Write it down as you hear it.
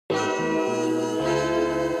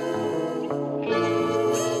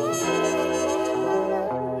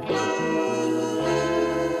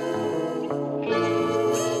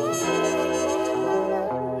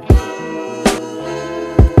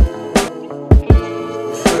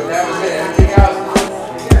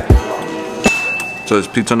So it's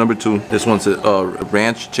pizza number 2. This one's a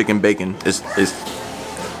ranch chicken bacon. It's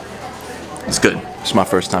good. It's my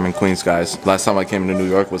first time in Queens, guys. Last time I came to New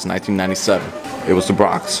York was 1997. It was the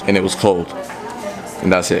Bronx, and it was cold. And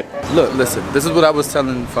that's it. Look, listen, this is what I was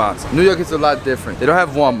telling FONZZ. New York is a lot different. They don't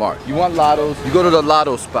have Walmart. You want lottos, you go to the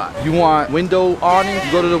lotto spot. You want window awning,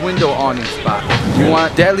 you go to the window awning spot. You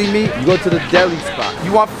want deli meat, you go to the deli spot.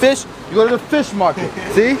 You want fish, you go to the fish market.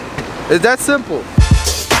 See? It's that simple.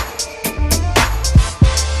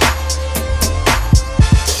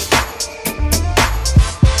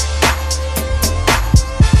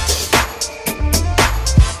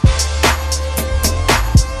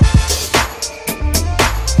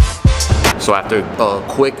 So after a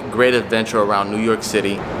quick, great adventure around New York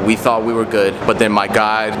City, we thought we were good, but then my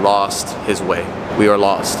guide lost his way. We are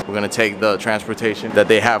lost. We're gonna take the transportation that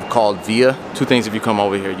they have called Via. 2 things if you come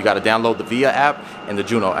over here. You gotta download the Via app and the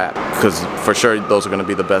Juno app, because for sure those are gonna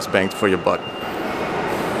be the best bangs for your buck.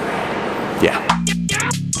 Yeah.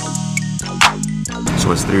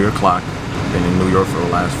 So it's 3 o'clock. Been in New York for the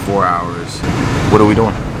last 4 hours. What are we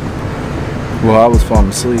doing? Well, I was falling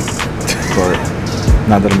asleep, but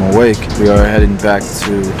now that I'm awake, we are heading back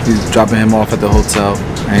to, he's dropping him off at the hotel,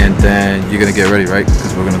 and then you're gonna get ready, right?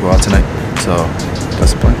 Because we're gonna go out tonight. So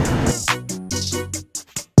that's the plan.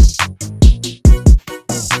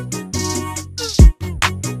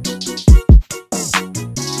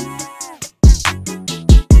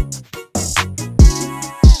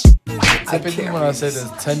 Typically when I say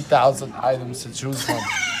there's 10,000 items to choose from,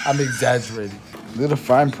 I'm exaggerating. Look at the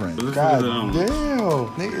fine print. God damn.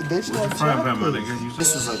 Nigga, they should have chocolate.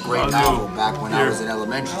 This was a great novel back when I was in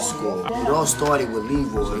elementary school. It all started with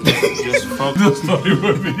Leroy. Just focus. Started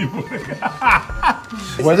with Leroy.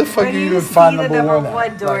 Where the fuck do you even find number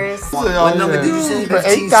 1 at? Doris. What number did you say?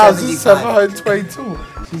 8,722.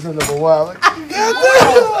 She's on number 1. Like,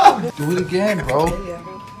 goddamn. Do it again, bro. Do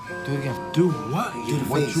it again. Do what? Do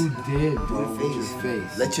what you did, bro. Do your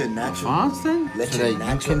face. Let your natural. Constant? Let so your that you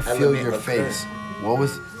natural can feel your face. What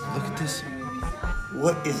was? Look at this.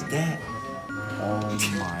 What is that? Oh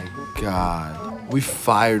my God. We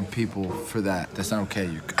fired people for that. That's not okay.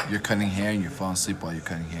 You're cutting hair and you're falling asleep while you're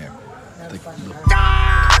cutting hair. Like, look.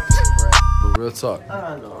 But real talk.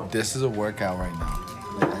 This is a workout right now.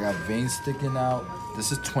 Like, I got veins sticking out.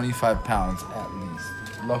 This is 25 pounds at least.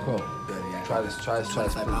 Loco. Try this, please.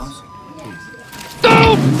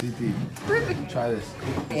 Please. Try this.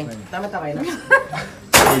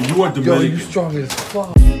 You are Dominican. Yo, you strong as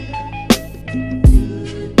fuck.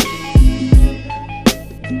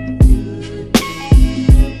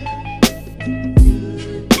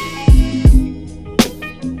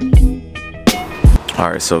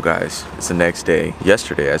 Alright, so guys, it's the next day.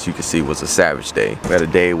 Yesterday, as you can see, was a savage day. We had a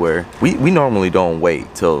day where we normally don't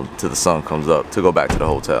wait till the sun comes up to go back to the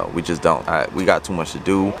hotel. We just don't. We got too much to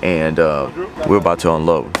do, and we're about to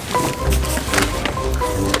unload.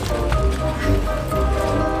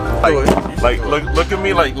 Like look at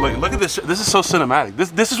me, look at this. This is so cinematic.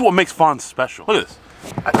 This is what makes FONZZ special. Look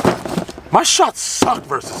at this. My shots suck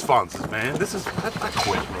versus FONZZ, man. This is I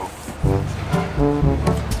quit, bro.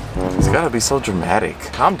 It's gotta be so dramatic.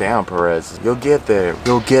 Calm down, Perez. You'll get there.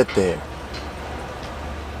 You'll get there.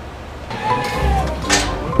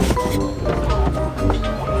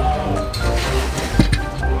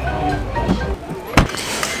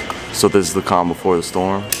 So this is the calm before the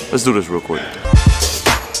storm. Let's do this real quick.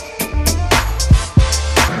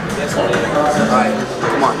 Alright,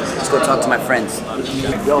 come on. Let's go talk to my friends.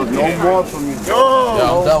 Yo, no more from you. Yo,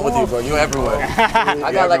 I'm done with you, bro. You everywhere.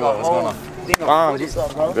 I got like a whole... What's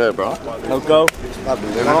up, bro? Good, bro. Let's go.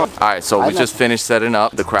 Alright, so we just finished setting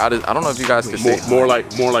up. The crowd is, I don't know if you guys can see. More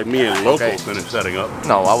like me and Loco finished setting up.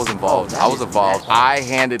 No, I was involved. I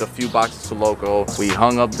handed a few boxes to Loco. We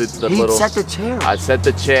hung up the little... set the chair. I set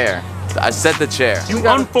the chair. You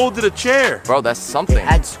unfolded a chair. Bro, that's something.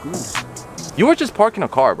 Add screws. You were just parking a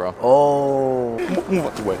car, bro. Oh. Move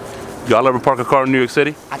out the way. Y'all ever park a car in New York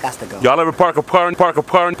City? I got to go. Y'all ever park a car in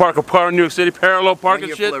New York City? Parallel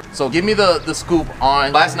parking shit? So give me the scoop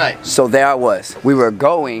on last night. So there I was. We were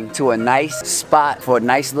going to a nice spot for a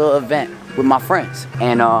nice little event with my friends.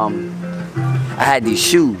 And I had these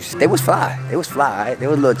shoes. They was fly. They was fly. Right? They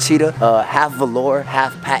was a little cheetah, half velour,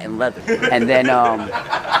 half patent leather. And then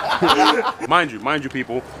mind you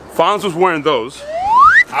people, FONZZ was wearing those.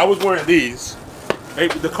 I was wearing these. Hey,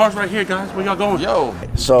 the car's right here, guys. Where y'all going? Yo.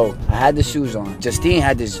 So I had the shoes on. Justine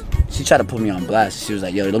had this. She tried to put me on blast. She was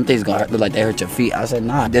like, "Yo, them things gonna look like they hurt your feet." I said,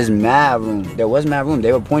 "Nah, there's mad room. There was mad room.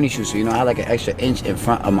 They were pointy shoes, so you know I had like an extra inch in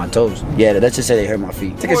front of my toes. Yeah, let's just say they hurt my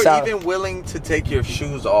feet." You were even willing to take your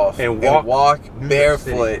shoes off and walk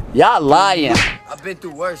barefoot. Y'all lying. I've been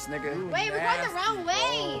through worse, nigga. Wait, we're going the wrong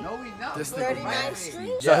way. No, we not. This 39th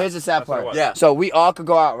Street? So here's the sad part. Yeah. So we all could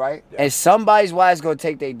go out, right? Yeah. And somebody's wives gonna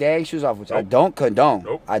take their dang shoes off, which I don't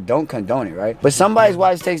condone. I don't condone it, right? But somebody's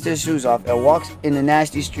wives takes their shoes off and walks in the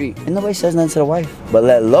nasty street, and nobody says nothing to the wife. But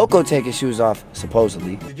let Loco take his shoes off,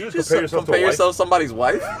 supposedly. Did you just compare yourself to somebody's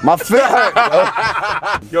wife? My foot hurt, bro.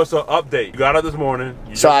 Yo, so update. You got out this morning.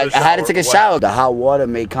 So I had to take a shower. The hot water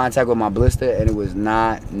made contact with my blister, and it was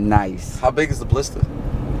not nice. How big is the blister?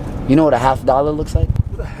 You know what a $50 looks like?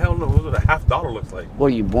 What the hell knows what a $50 looks like? What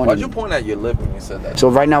are you born? Why'd you point at your lip when you said that? So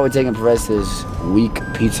right now we're taking Perez to his weak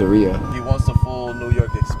pizzeria. He wants the full New York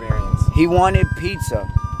experience. He wanted pizza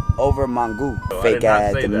over mango. Fake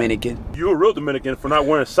ass Dominican. You're a real Dominican for not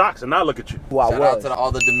wearing socks, and now look at you. Who I Shout was. out to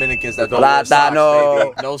all the Dominicans that don't wear socks,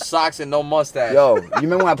 baby. No socks and no mustache. Yo, you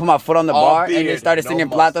remember when I put my foot on the bar and they beard, started singing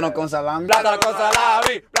no Plátano con salami? Plátano con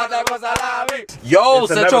salami, plátano con salami. Yo,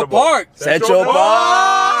 It's Central inevitable. Park. Central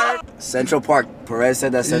Park. Central Park. Perez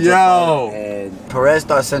said that Central Park. And Perez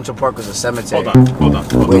thought Central Park was a cemetery. Hold on.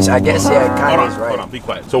 Which I guess, yeah, kind of is right. Hold on, be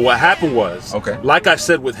quiet. So what happened was, like I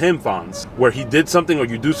said with him, Fonz, where he did something or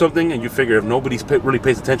you do something and you figure if nobody really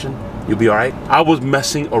pays attention, you'll be all right. I was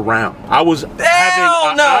messing around. I was having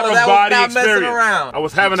an out-of-body experience. I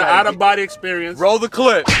was having an out-of-body experience. Roll the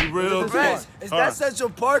clip. Real Perez, is that Central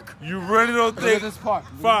Park? You really don't think? this park.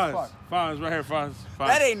 Fonz, right here, Fonz.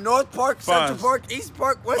 That ain't North Park, Central Park, East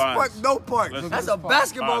Park, West Park, no park. That's a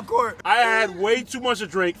basketball court. I had way too much to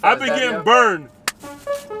drink. I've been getting burned.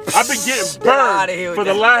 I've been getting burned for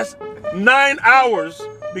the last 9 hours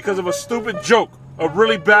because of a stupid joke, a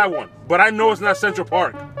really bad one. But I know it's not Central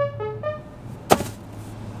Park.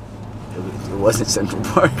 It wasn't Central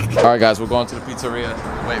Park. All right, guys, we're going to the pizzeria.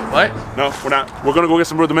 Wait, what? No, we're not. We're gonna go get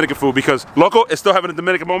some real Dominican food because Loco is still having a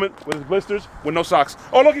Dominican moment with his blisters with no socks.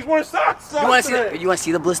 Oh, look, he's wearing socks. You want to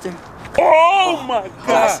see the blister? Oh my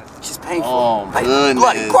God! It's just painful. Oh, like, goodness,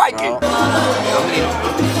 bloody crikey.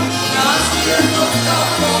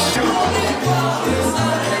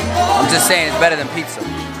 I'm just saying it's better than pizza.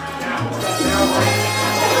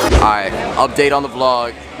 All right, update on the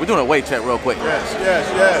vlog. We're doing a weight check real quick.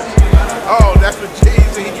 Yes. Oh, that's what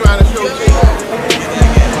cheese. He trying to show cheese.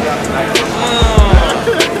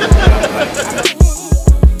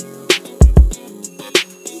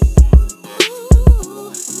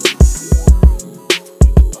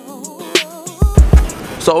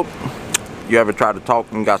 So, you ever tried to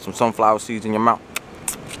talk and got some sunflower seeds in your mouth?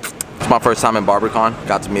 It's my first time in BarberCon.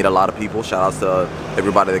 Got to meet a lot of people. Shout outs to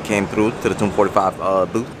everybody that came through to the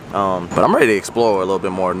 245 booth. But I'm ready to explore a little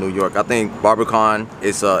bit more of New York. I think BarberCon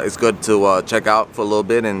is it's good to check out for a little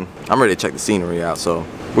bit, and I'm ready to check the scenery out. So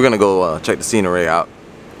we're gonna go check the scenery out.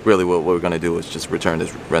 Really, what we're gonna do is just return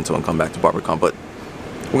this rental and come back to BarberCon. But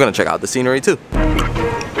we're gonna check out the scenery too.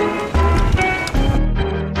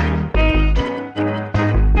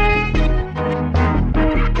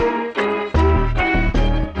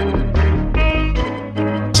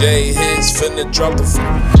 JHITZ finna drop the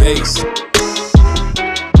bass.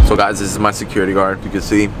 So guys, this is my security guard. You can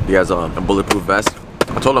see he has a bulletproof vest.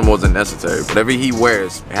 I told him it wasn't necessary. Whatever he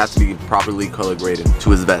wears, it has to be properly color graded to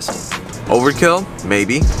his vest. Overkill,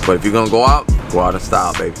 maybe, but if you're gonna go out in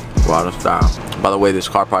style, baby. Go out in style. By the way, this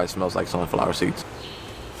car probably smells like sunflower seeds.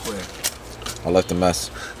 Where? I left a mess.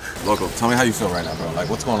 Loco, tell me how you feel right now, bro. Like,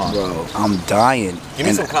 what's going on? Bro, I'm dying. Give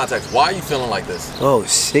me some context. Why are you feeling like this? Bro,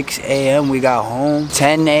 6 a.m. we got home.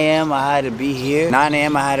 10 a.m. I had to be here. 9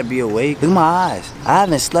 a.m. I had to be awake. Look at my eyes. I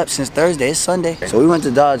haven't slept since Thursday. It's Sunday. So we went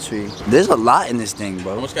to Dollar Tree. There's a lot in this thing,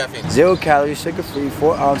 bro. How much caffeine? 0 calories, sugar-free,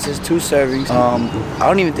 4 ounces, 2 servings. I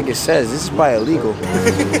don't even think it says. This is probably illegal.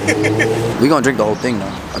 We gonna drink the whole thing, though.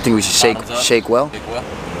 I think we should shake well. Shake well.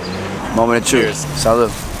 Moment of truth. Cheers.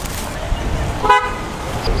 Salud.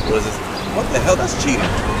 What is this? What the hell? That's cheating.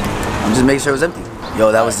 I'm just making sure it was empty.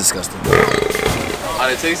 Yo, that was disgusting. How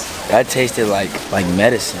did it taste? That tasted like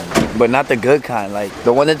medicine, but not the good kind. Like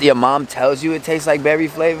the one that your mom tells you it tastes like berry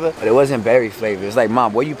flavor, but it wasn't berry flavor. It's like,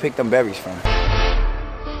 Mom, where you pick them berries from?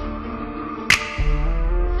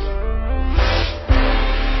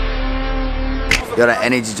 Yo, that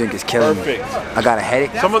energy drink is killing me. I got a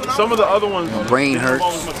headache. Some of the other ones. My brain hurts.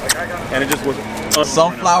 And it just was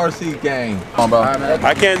Sunflower seed gang. Come on, bro.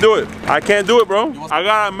 I can't do it. I can't do it, bro. I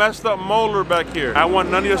got a messed up molar back here. I want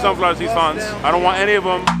none of your sunflower seed fonts. I don't want any of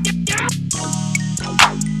them.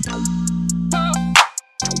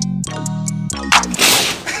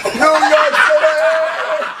 New York City!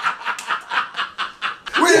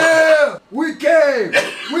 We here! We came!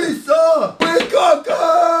 We saw! We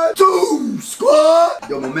conquered! Doom Squad!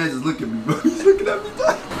 Yo, my man just look at me, bro. He's looking at me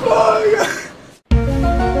like, oh, yeah.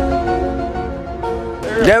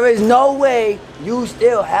 There is no way you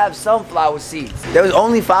still have sunflower seeds. There was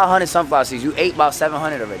only 500 sunflower seeds. You ate about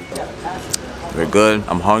 700 already. We're good.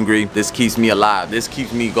 I'm hungry. This keeps me alive. This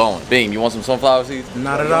keeps me going. Beam, you want some sunflower seeds?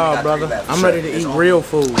 Not at all, brother. I'm ready to eat real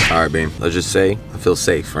food. All right, Beam. Let's just say I feel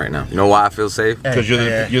safe right now. You know why I feel safe? Because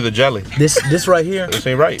you're the jelly. This right here. This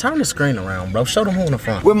ain't right. Turn the screen around, bro. Show them who in the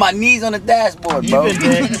front. With my knees on the dashboard, bro. Look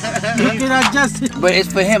at Justin. But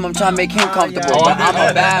it's for him. I'm trying to make him comfortable. But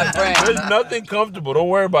I'm a bad friend. There's nothing comfortable. Don't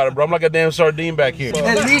worry about it, bro. I'm like a damn sardine back here.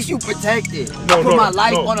 At least you protected. I put my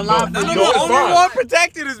life on the line for you. The only one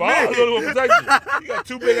protected is me. The only one protected. You got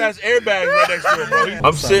two big ass airbags right next to him, bro.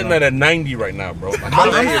 I'm sitting at a 90 right now, bro.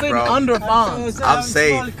 I'm sitting under FONZZ. I'm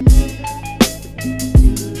safe.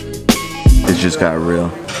 It just got real.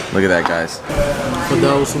 Look at that, guys. For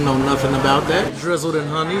those who know nothing about that, drizzled in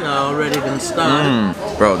honey already been started.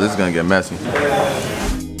 Bro, this is gonna get messy.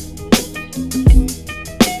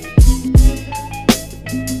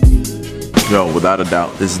 Yo, without a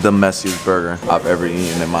doubt, this is the messiest burger I've ever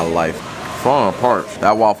eaten in my life. Falling apart.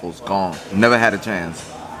 That waffle's gone. Never had a chance.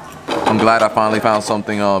 I'm glad I finally found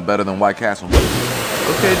something better than White Castle.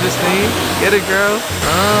 Okay, Justine, get it, girl.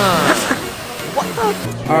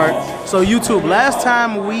 All right, so YouTube, last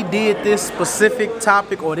time we did this specific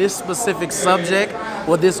topic or this specific subject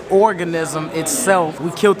or this organism itself,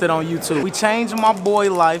 we killed it on YouTube. We changed my boy's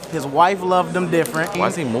life. His wife loved him different. Why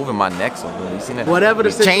is he moving my neck so good? You seen that? Whatever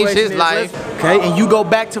the situation changed his is, life. Okay, and you go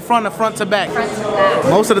back to front or front to back? Front to back.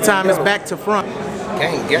 Most of the time it's back to front.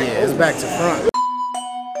 Yeah, it's back to front.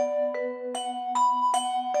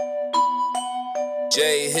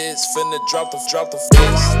 JHITZ finna drop the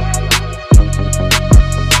FONZZ.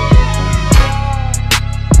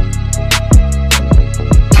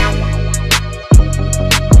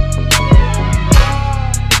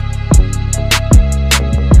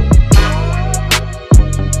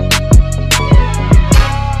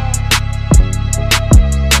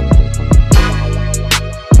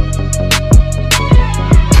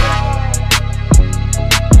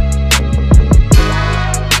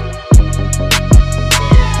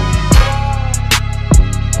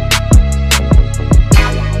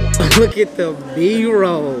 Look at the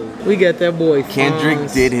B-roll. We got that boy Kendrick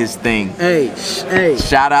FONZZ. did his thing. Hey, hey.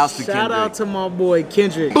 Shout out to Kendrick. Shout out to my boy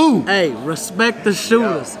Kendrick. Ooh. Hey, respect the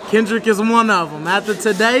shooters. Kendrick is one of them. After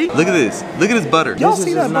today, Look at this. Look at his butter. this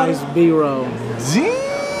is a nice B-roll. Gee.